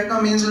do it right now,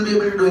 means you'll be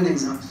able to do in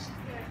exams.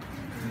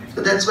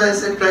 So that's why I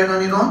said try it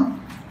on your own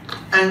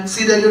and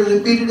see that you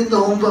repeat it in the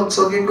homework.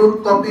 So again,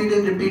 don't copy it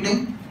in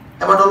repeating.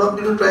 I want all of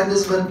you to try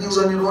this workings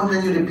on your own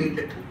when you repeat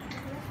it.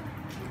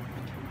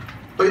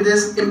 Okay,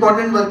 there's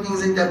important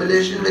workings in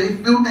tabulation. Very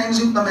few times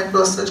you come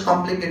across such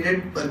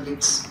complicated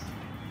workings.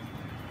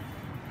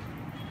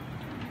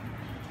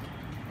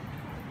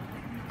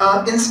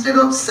 Instead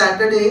of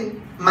Saturday,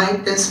 my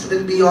test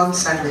will be on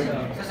Sunday.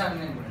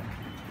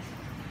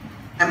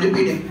 I'm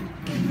repeating.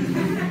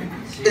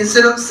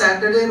 Instead of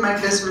Saturday, my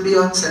test will be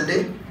on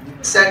Sunday.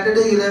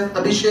 Saturday you'll have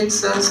Abhishek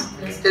sir's,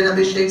 then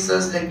Abhishek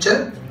sir's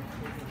lecture.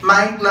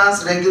 My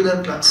class,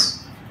 regular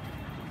class.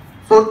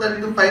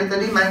 4:30 to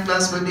 5:30, my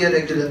class will be a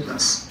regular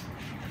class.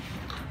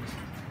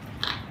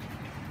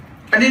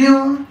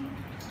 Continue.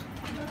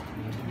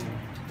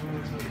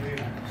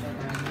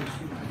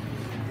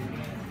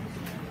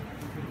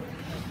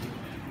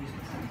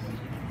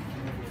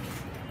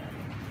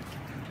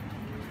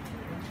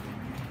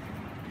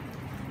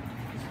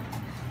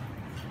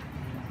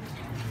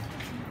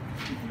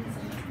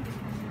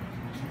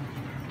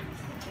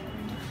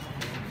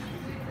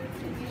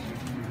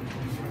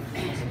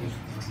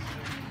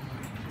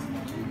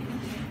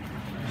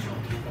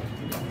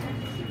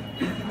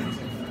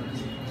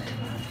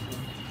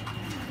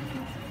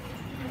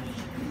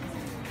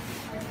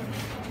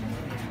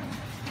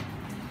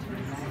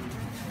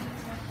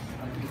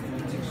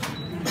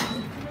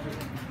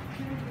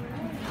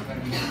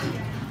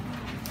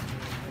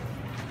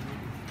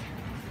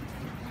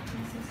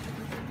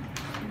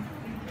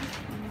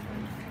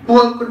 Who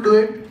all could do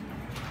it?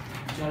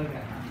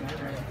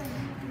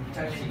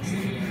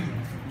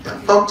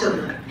 Talk chal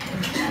raha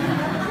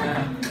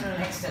hai.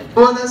 Who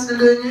all are still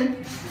doing it?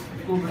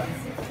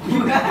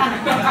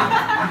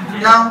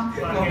 Now,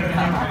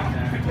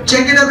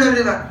 check it up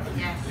everyone.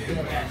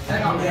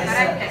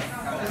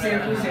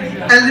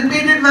 I'll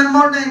repeat it one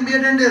more time. Be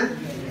attentive.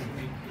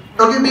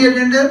 Okay, be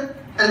attentive.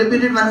 I'll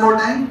repeat it one more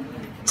time.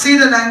 See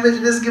the language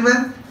it is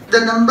given.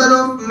 The number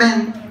of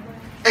men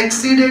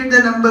exceeded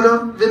the number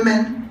of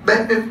women by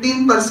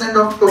 15%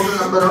 of total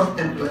number of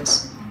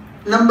employees.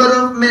 Number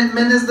of men,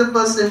 men is the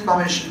first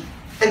information.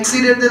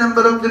 Exceeded the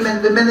number of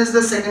women, women is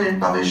the second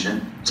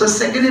information. So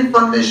second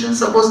information,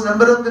 suppose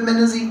number of women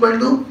is equal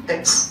to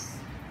X.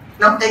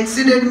 Now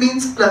exceeded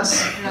means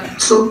plus.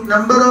 So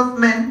number of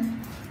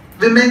men,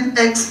 women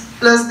X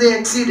plus they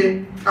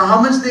exceeded. Now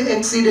how much they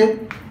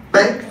exceeded?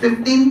 By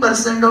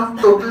 15%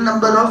 of total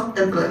number of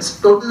employees.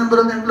 Total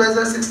number of employees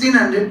are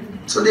 1600.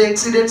 So they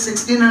exceeded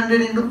 1600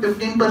 into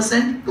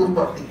 15%,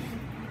 240.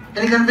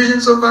 Any confusion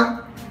so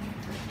far?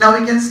 Now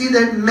we can see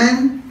that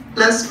men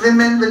plus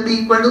women will be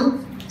equal to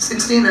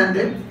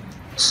 1600.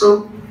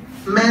 So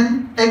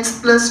men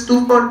X plus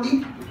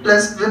 240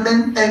 plus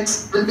women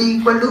X will be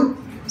equal to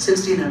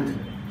 1600.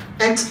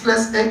 X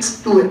plus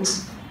X,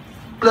 2X.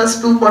 Plus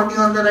 240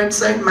 on the right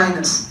side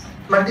minus.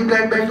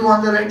 Multiplied by 2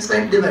 on the right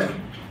side, divide.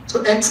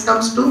 So X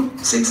comes to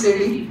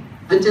 680,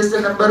 which is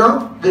the number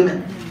of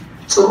women.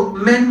 So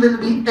men will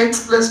be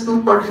X plus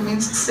 240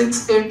 means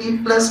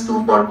 680 plus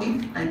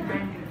 240,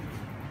 920.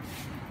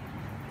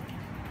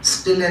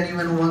 Still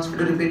anyone who wants me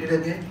to repeat it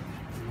again?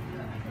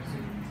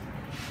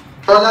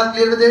 All are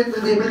clear with it?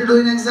 Will be able to do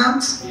in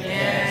exams?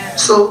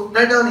 Yes. So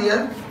write down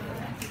here.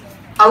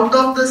 Out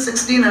of the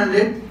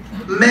 1600,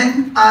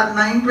 men are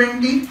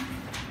 920,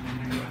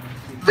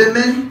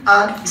 women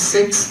are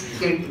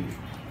 680.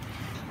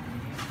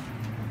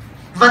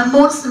 One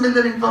more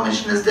similar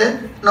information is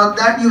there. Now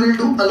that you will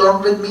do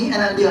along with me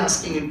and I'll be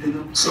asking it to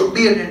you. So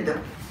be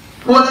attentive.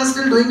 Who are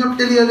still doing up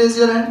till here? Raise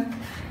your hand.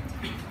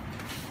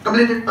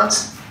 Complete it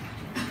fast.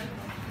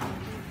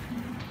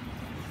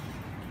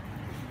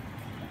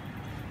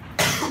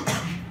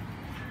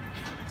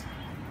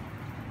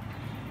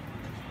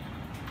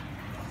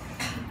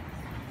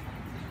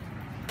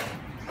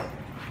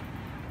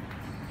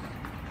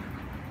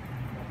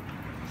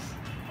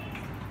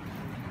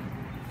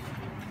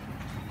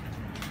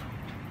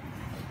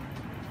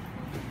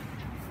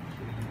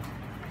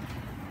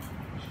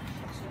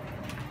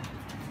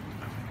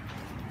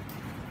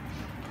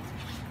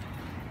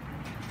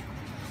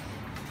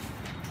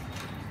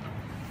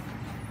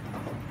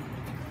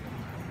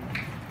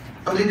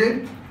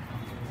 Completed?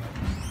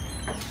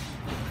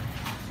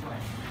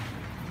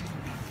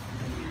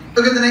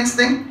 Look at the next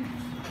thing.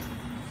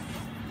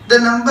 The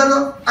number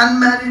of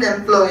unmarried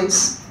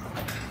employees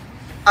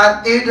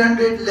are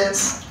 800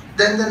 less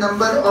than the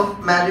number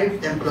of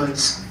married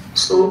employees.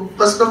 So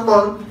first of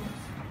all,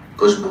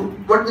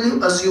 Kushbu, what will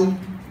you assume?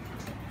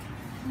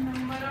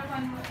 Number of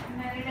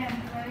unmarried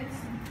employees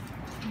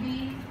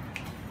be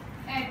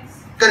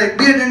X. Correct.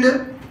 Be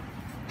attentive.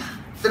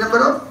 The number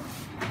of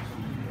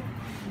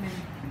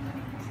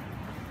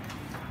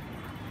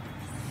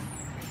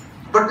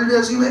what will you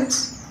assume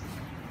X?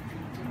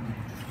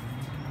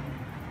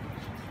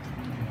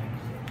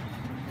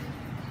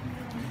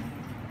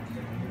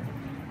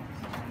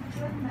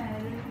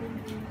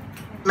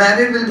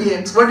 Married will be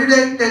X. What did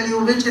I tell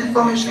you? Which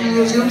information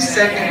you assume?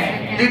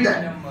 Second. Read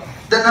that.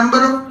 The number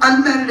of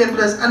unmarried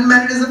employees.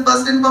 Unmarried is the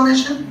first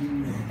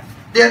information.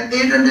 They are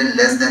 800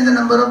 less than the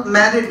number of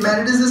married.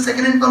 Married is the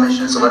second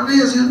information. So what will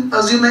you assume?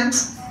 Assume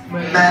X?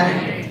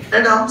 Married.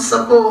 Write down.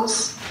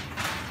 Suppose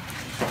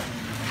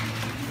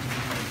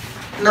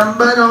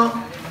number of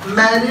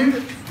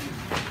married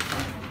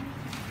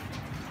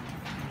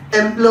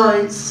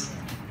employees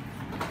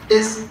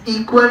is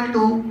equal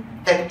to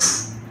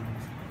X.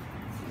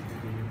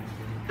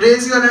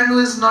 Raise your hand who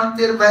is not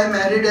clear why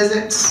married as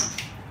X.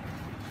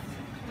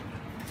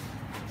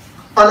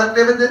 All are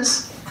clear with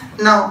this?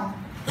 Now,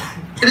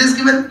 it is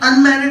given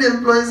unmarried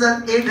employees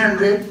are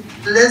 800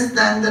 less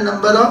than the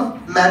number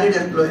of married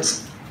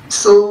employees.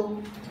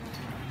 So,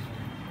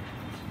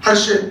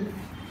 Harshit,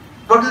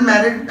 what will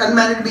married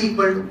unmarried be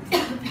equal to?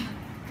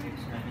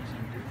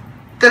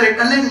 Correct,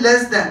 unlike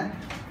less than.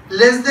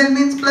 Less than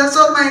means plus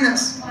or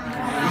minus?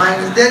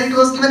 Minus. There it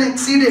was given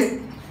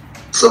exceeded.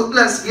 So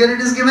plus, here it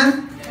is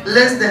given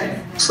less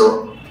than.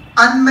 So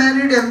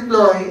unmarried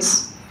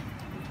employees,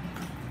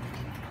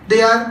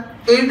 they are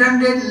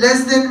 800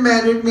 less than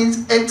married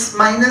means X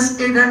minus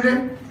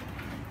 800.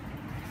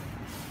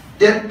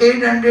 They are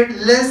 800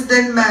 less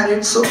than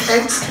married, so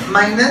X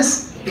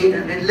minus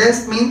 800.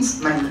 Less means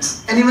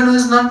minus. Anyone who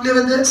is not clear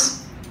with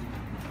this?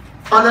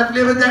 All are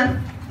clear with that?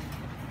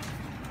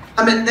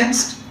 Amit,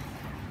 next.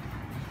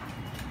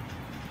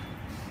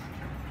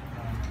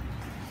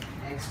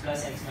 X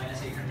plus X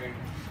minus 800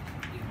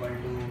 equal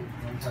to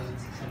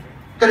 1600.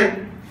 Correct.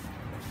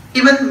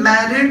 Even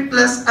married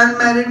plus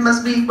unmarried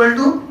must be equal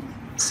to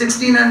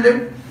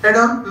 1600. Add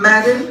on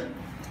married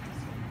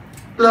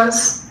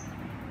plus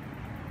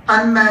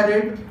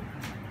unmarried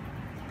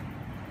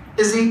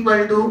is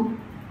equal to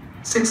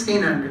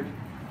 1600.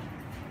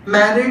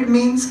 Married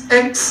means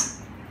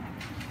X.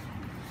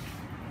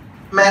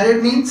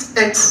 Married means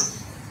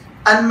X.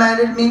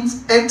 Unmarried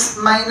means X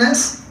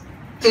minus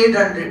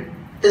 800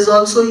 is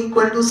also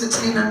equal to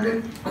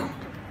 1600.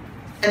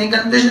 Any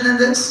confusion in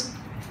this?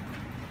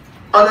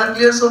 All are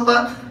clear so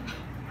far?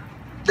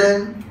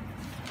 Then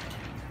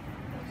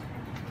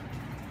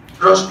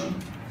Roshni.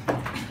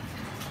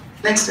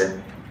 Next step.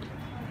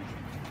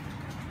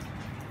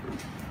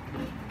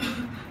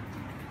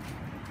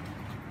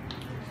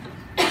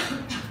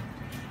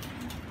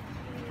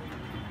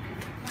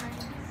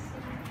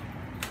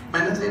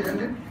 Minus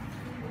 800.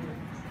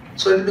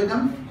 So it will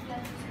become,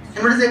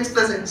 and what is X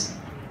plus X?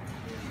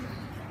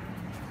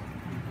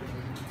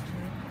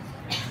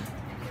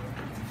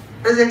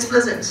 What is X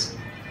plus X?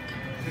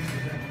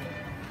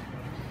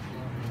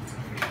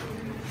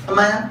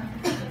 Amaya?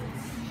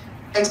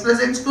 X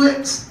plus X,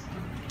 2X.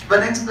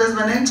 1X plus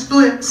 1X,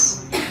 2X.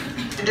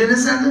 Did you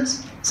understand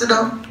this? Sit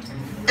down.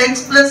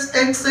 X plus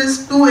X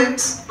is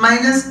 2X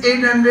minus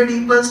 800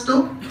 equals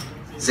to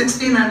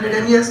 1600.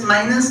 And yes,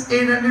 minus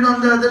 800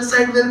 on the other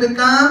side will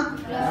become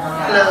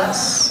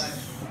plus.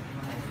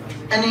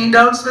 Any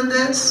doubts with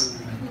this?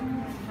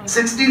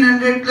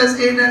 1600 plus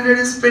 800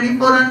 is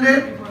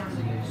 2400.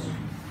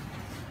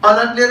 All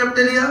are clear up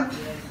till here?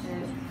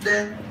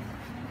 Then,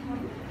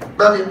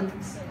 Bhavya.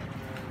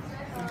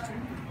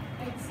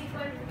 X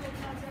equal to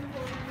 2400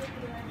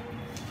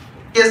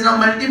 divided. Yes, now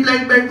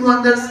multiplied by 2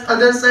 on the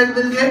other side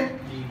will get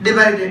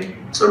divided.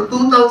 So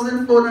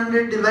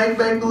 2400 divided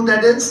by 2,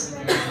 that is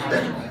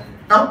 12.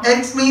 Now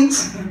X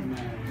means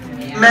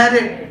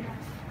married.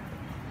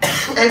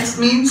 X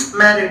means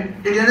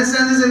married. Did you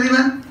understand this,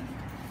 everyone?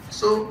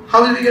 So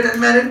how will we get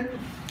unmarried?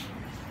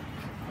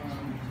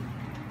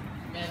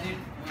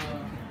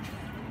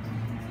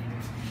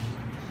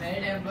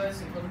 Married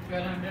employees equal to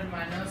 1200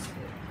 minus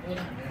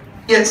 800.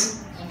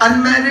 Yes,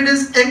 unmarried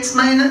is X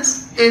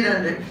minus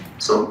 800.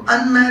 So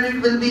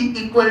unmarried will be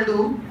equal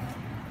to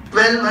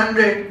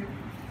 1200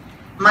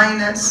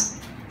 minus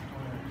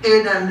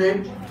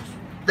 800,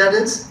 that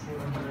is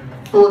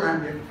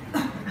 400.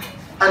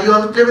 Are you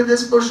all clear with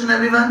this portion,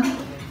 everyone?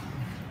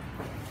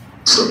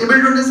 So able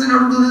to understand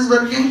how to do these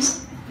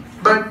workings?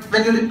 But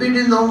when you repeat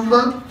in the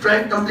homework,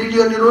 try complete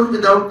on your own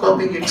without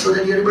copying it, so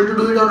that you are able to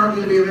do it or not,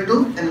 you will be able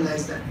to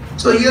analyze that.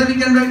 So here we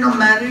can write now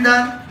married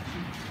are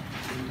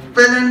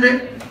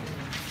 1200,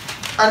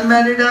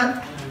 unmarried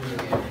are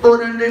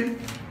 400,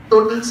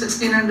 total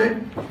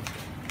 1600.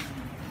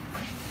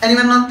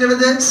 Anyone not clear with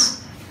this?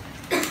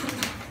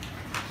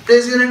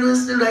 Raise your hand who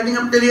is still writing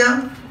up till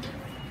here.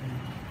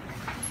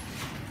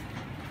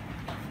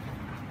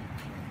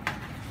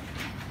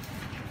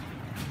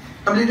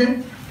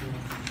 Completed?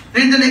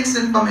 Read the next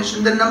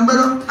information. The number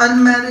of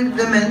unmarried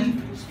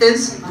women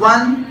is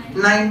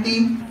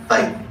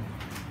 195.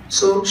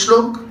 So,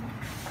 Shlok,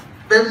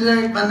 where will I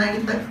write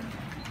 195?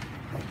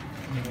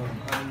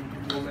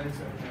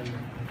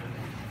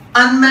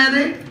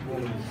 Unmarried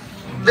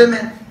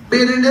women.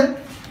 Period.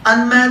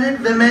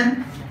 Unmarried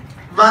women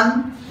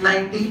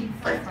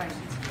 195.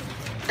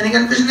 Any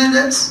confusion in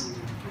this?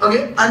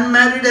 Okay,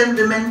 unmarried and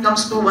women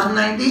comes to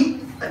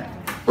 195.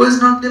 Who is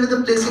not clear with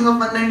the placing of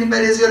 195?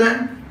 Raise your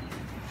hand.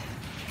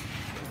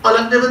 All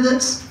are clear with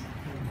this?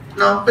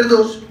 Now,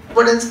 Pirdosh,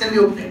 what else can be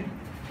obtained?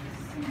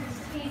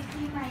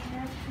 680 minus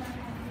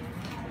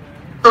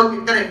 195. Okay,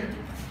 correct.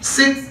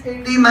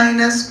 680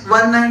 minus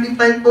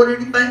 195,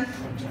 485.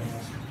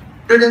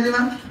 Did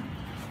everyone?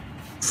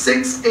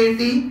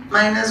 680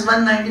 minus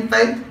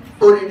 195,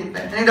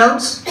 485. Any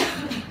doubts?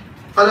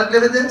 All are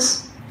clear with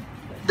this?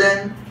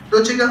 Then,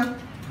 Ruchika.